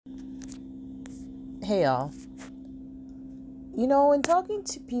Hey y'all. In talking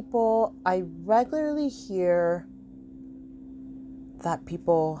to people, I regularly hear that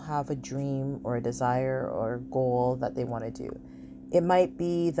people have a dream or a desire or a goal that they want to do. It might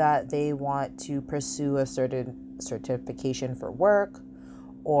be that they want to pursue a certain certification for work,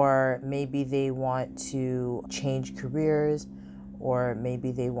 or maybe they want to change careers, or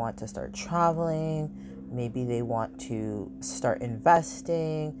maybe they want to start traveling, maybe they want to start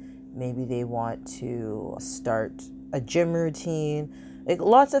investing, maybe they want to start a gym routine. Like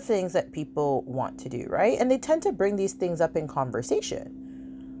lots of things that people want to do, right? And they tend to bring these things up in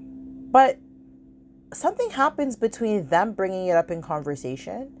conversation. But something happens between them bringing it up in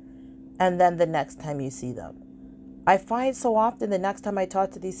conversation and then the next time you see them. I find so often the next time I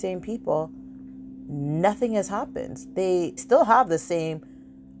talk to these same people, nothing has happened. They still have the same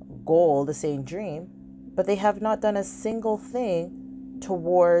goal, the same dream, but they have not done a single thing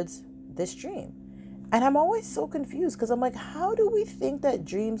towards this dream. And I'm always so confused because I'm like, how do we think that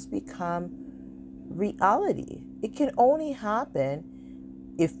dreams become reality? It can only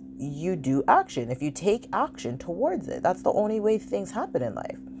happen if you do action, if you take action towards it. That's the only way things happen in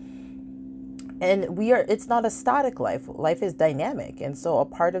life. And it's not a static life. Life is dynamic. And so a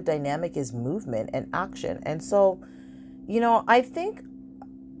part of dynamic is movement and action. And so, I think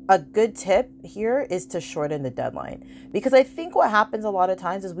a good tip here is to shorten the deadline, because I think what happens a lot of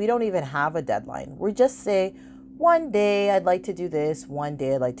times is we don't even have a deadline. We just say, one day I'd like to do this, one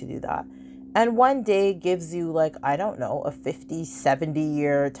day I'd like to do that. And one day gives you, like, I don't know, a 50,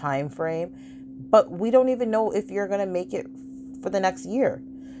 70-year time frame, but we don't even know if you're going to make it for the next year.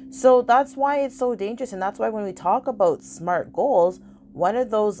 So that's why it's so dangerous. And that's why when we talk about SMART goals, one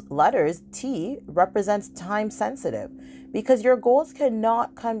of those letters, T, represents time sensitive, because your goals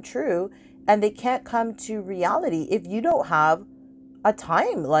cannot come true and they can't come to reality if you don't have a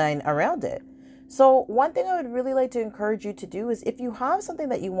timeline around it. So one thing I would really like to encourage you to do is, if you have something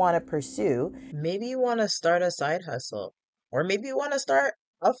that you want to pursue, maybe you want to start a side hustle, or maybe you want to start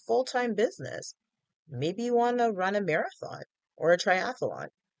a full-time business. Maybe you want to run a marathon or a triathlon.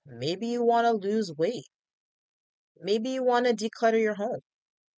 Maybe you want to lose weight. Maybe you want to declutter your home.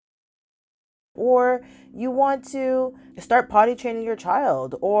 Or you want to start potty training your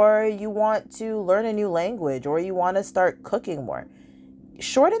child, or you want to learn a new language, or you want to start cooking more.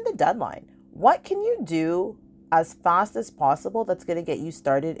 Shorten the deadline. What can you do as fast as possible that's going to get you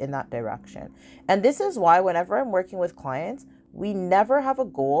started in that direction? And this is why whenever I'm working with clients, we never have a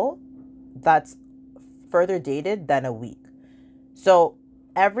goal that's further dated than a week. So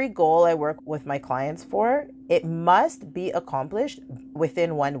every goal I work with my clients for, it must be accomplished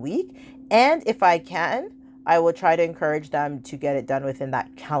within 1 week. And if I can, I will try to encourage them to get it done within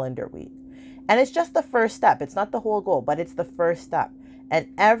that calendar week. And it's just the first step. It's not the whole goal, but it's the first step.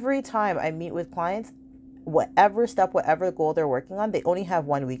 And every time I meet with clients, whatever step, whatever goal they're working on, they only have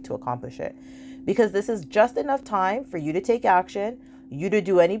 1 week to accomplish it. Because this is just enough time for you to take action, you to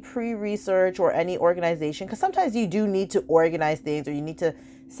do any pre-research or any organization, because sometimes you do need to organize things, or you need to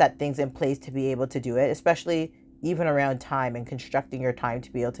set things in place to be able to do it, especially even around time and constructing your time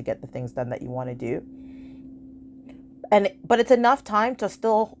to be able to get the things done that you want to do. But it's enough time to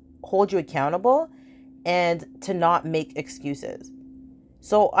still hold you accountable and to not make excuses.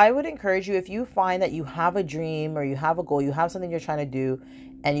 So I would encourage you, if you find that you have a dream or you have a goal, you have something you're trying to do,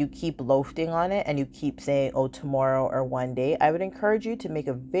 and you keep loafing on it and you keep saying, oh, tomorrow or one day, I would encourage you to make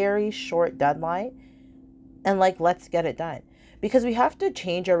a very short deadline and let's get it done. Because we have to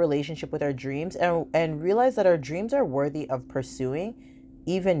change our relationship with our dreams and realize that our dreams are worthy of pursuing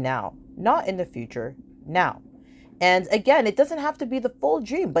even now, not in the future, now. And again, it doesn't have to be the full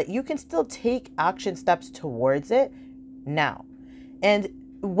dream, but you can still take action steps towards it now. And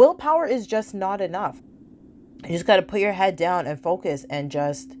willpower is just not enough. You just got to put your head down and focus and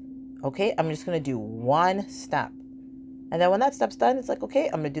just, okay, I'm just going to do one step. And then when that step's done, it's like, okay,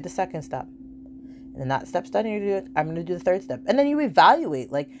 I'm going to do the second step. And then that step's done, I'm going to do the third step. And then you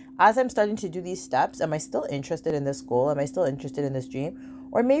evaluate, as I'm starting to do these steps, am I still interested in this goal? Am I still interested in this dream?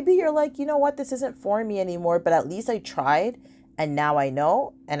 Or maybe you're like, you know what, this isn't for me anymore, but at least I tried and now I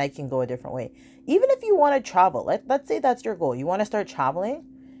know and I can go a different way. Even if you want to travel, let's say that's your goal. You want to start traveling.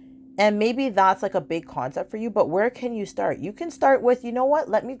 And maybe that's a big concept for you, but where can you start? You can start with, you know what,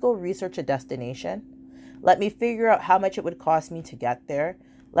 let me go research a destination. Let me figure out how much it would cost me to get there.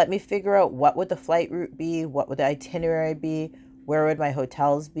 Let me figure out what would the flight route be, what would the itinerary be, where would my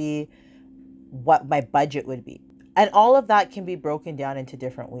hotels be, what my budget would be. And all of that can be broken down into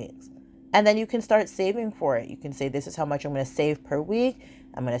different weeks. And then you can start saving for it. You can say, this is how much I'm going to save per week.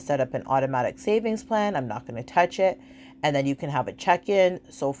 I'm going to set up an automatic savings plan. I'm not going to touch it. And then you can have a check-in,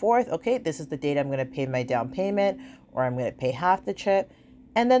 so forth. Okay, this is the date I'm going to pay my down payment, or I'm going to pay half the trip.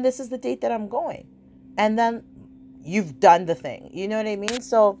 And then this is the date that I'm going. And then you've done the thing. You know what I mean?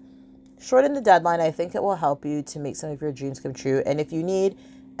 So shorten the deadline. I think it will help you to make some of your dreams come true. And if you need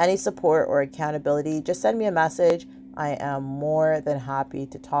any support or accountability, just send me a message. I am more than happy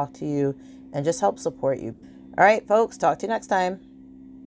to talk to you and just help support you. All right, folks, talk to you next time.